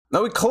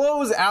Now we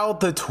close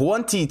out the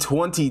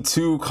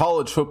 2022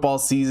 college football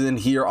season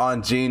here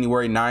on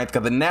January 9th.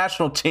 Got the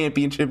national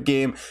championship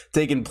game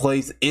taking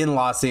place in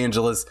Los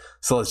Angeles.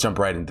 So let's jump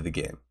right into the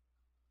game.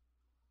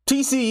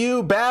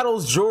 TCU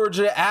battles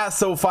Georgia at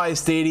SoFi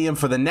Stadium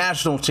for the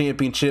national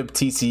championship.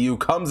 TCU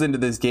comes into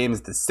this game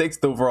as the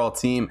 6th overall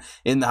team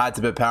in the Hot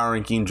Tip Power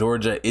Ranking.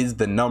 Georgia is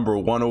the number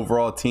 1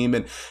 overall team.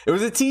 And it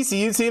was a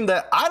TCU team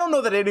that I don't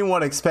know that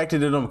anyone expected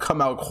them to come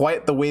out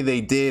quite the way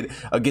they did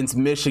against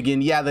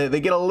Michigan. Yeah, they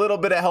get a little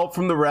bit of help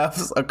from the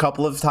refs a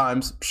couple of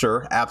times.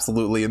 Sure,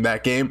 absolutely in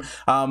that game.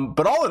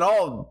 But all in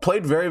all,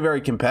 played very, very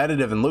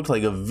competitive and looked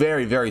like a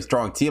very, very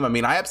strong team. I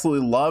mean, I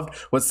absolutely loved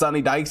what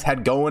Sonny Dykes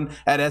had going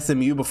at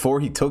SMU before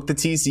he took the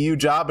TCU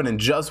job, and in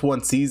just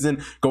one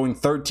season going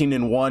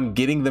 13-1,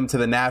 getting them to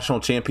the national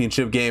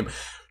championship game.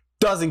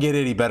 Doesn't get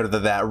any better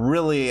than that.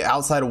 Really,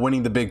 outside of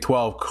winning the Big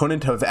 12,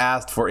 couldn't have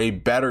asked for a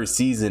better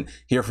season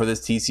here for this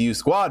TCU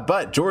squad.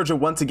 But Georgia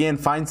once again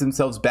finds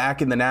themselves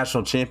back in the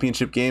national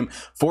championship game,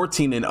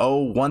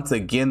 14-0 once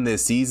again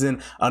this season.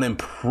 An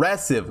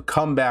impressive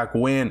comeback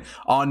win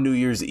on New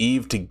Year's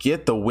Eve to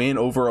get the win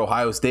over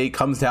Ohio State.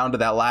 Comes down to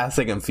that last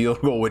second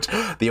field goal, which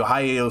the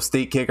Ohio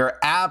State kicker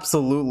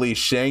absolutely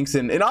shanks.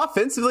 And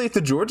offensively, it's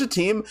a Georgia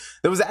team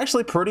that was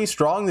actually pretty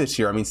strong this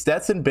year. I mean,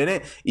 Stetson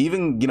Bennett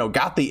even,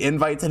 got the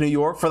invite to New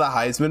York for the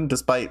Heisman,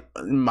 despite,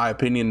 in my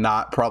opinion,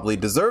 not probably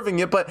deserving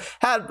it, but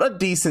had a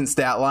decent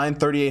stat line,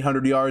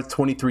 3,800 yards,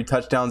 23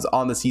 touchdowns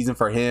on the season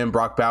for him.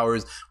 Brock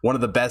Bowers, one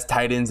of the best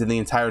tight ends in the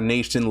entire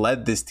nation,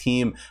 led this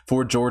team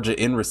for Georgia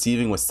in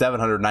receiving with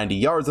 790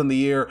 yards on the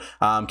year.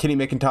 Kenny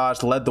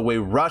McIntosh led the way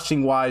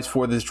rushing wise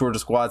for this Georgia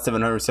squad,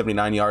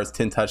 779 yards,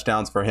 10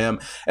 touchdowns for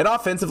him. And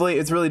offensively,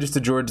 it's really just a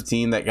Georgia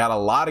team that got a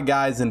lot of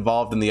guys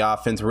involved in the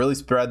offense, really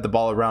spread the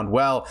ball around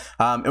well,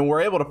 and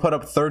were able to put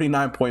up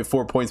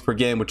 39.4 points per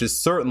game, which is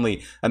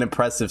certainly an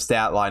impressive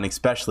stat line,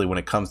 especially when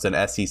it comes to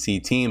an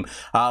SEC team.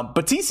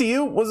 But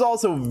TCU was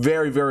also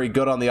very, very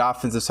good on the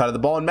offensive side of the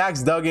ball. And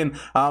Max Duggan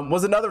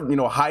was another,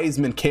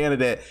 Heisman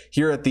candidate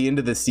here at the end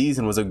of the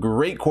season, was a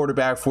great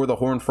quarterback for the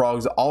Horned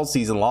Frogs all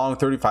season long,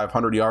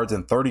 3,500 yards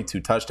and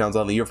 32 touchdowns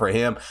on the year for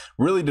him.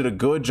 Really did a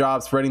good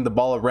job spreading the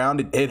ball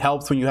around. It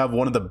helps when you have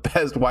one of the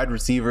best wide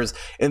receivers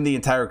in the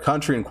entire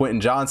country in Quentin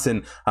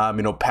Johnson,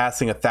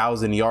 passing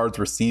 1,000 yards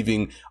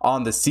receiving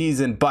on the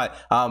season. But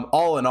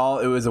all in all,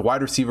 it was a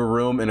wide receiver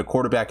room and a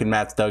quarterback in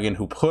Max Duggan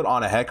who put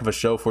on a heck of a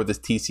show for this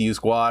TCU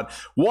squad.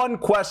 One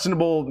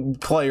questionable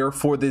player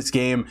for this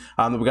game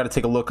that we got to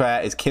take a look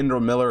at is Kendall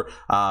Miller.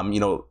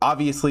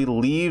 Obviously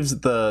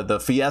leaves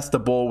the Fiesta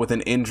Bowl with an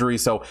injury,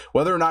 so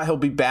whether or not he'll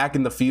be back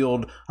in the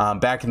field,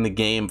 back in the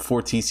game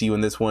for TCU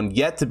in this one,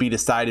 yet to be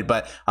decided.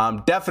 But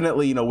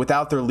definitely,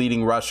 without their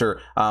leading rusher,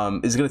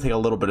 is going to take a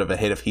little bit of a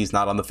hit if he's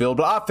not on the field.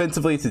 But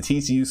offensively, it's a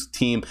TCU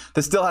team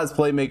that still has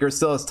playmakers,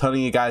 still has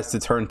plenty of guys to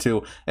turn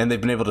to, and they've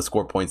been able to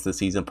score points this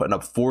season, putting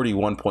up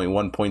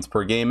 41.1 points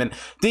per game. And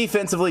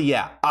defensively,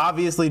 yeah,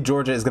 obviously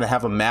Georgia is going to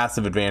have a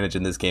massive advantage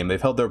in this game.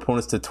 They've held their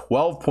opponents to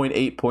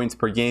 12.8 points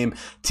per game.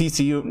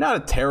 TCU, not a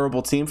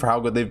terrible team for how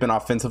good they've been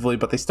offensively,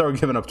 but they started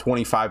giving up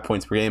 25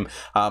 points per game.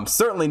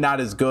 Certainly not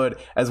as good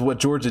as what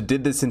Georgia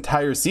did this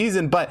entire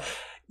season, but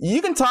you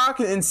can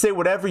talk and say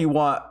whatever you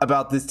want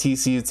about this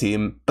TCU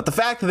team, but the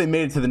fact that they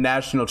made it to the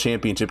national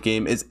championship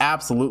game is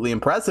absolutely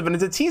impressive. And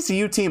it's a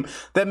TCU team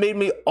that made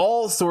me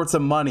all sorts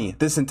of money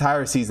this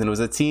entire season. It was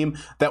a team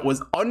that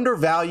was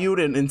undervalued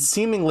in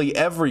seemingly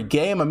every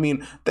game. I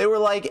mean, they were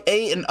like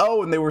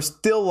 8-0 and they were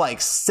still like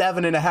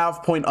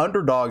 7.5 point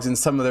underdogs in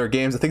some of their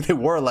games. I think they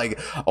were like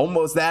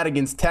almost that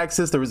against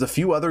Texas. There was a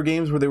few other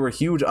games where they were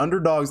huge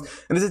underdogs.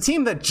 And it's a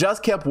team that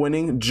just kept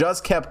winning,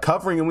 just kept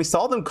covering. And we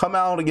saw them come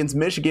out against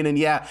Michigan, and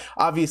yeah,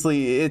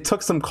 obviously it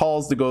took some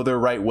calls to go their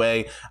right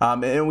way,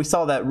 and we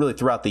saw that really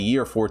throughout the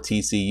year for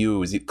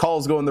TCU.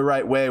 Calls going the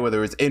right way,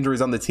 whether it's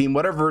injuries on the team,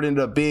 whatever it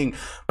ended up being.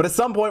 But at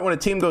some point when a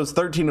team goes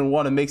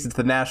 13-1 and makes it to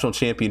the national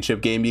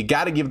championship game, you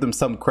got to give them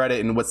some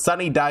credit. And what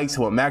Sonny Dykes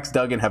and what Max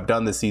Duggan have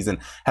done this season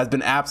has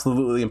been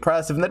absolutely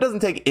impressive. And that doesn't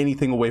take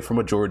anything away from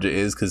what Georgia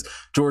is, because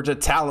Georgia,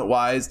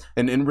 talent-wise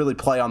and really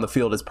play on the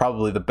field, is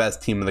probably the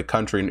best team in the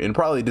country and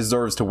probably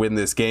deserves to win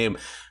this game.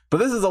 But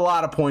this is a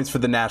lot of points for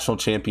the national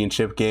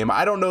championship game.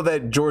 I don't know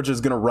that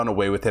Georgia's going to run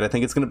away with it. I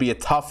think it's going to be a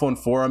tough one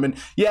for them. And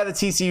yeah, the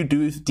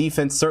TCU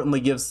defense certainly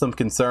gives some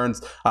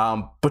concerns.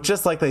 But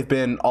just like they've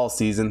been all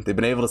season, they've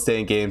been able to stay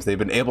in games. They've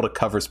been able to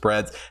cover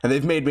spreads. And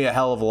they've made me a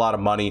hell of a lot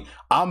of money.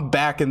 I'm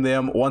backing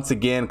them once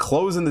again,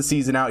 closing the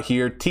season out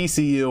here.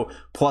 TCU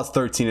plus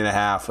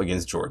 13.5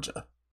 against Georgia.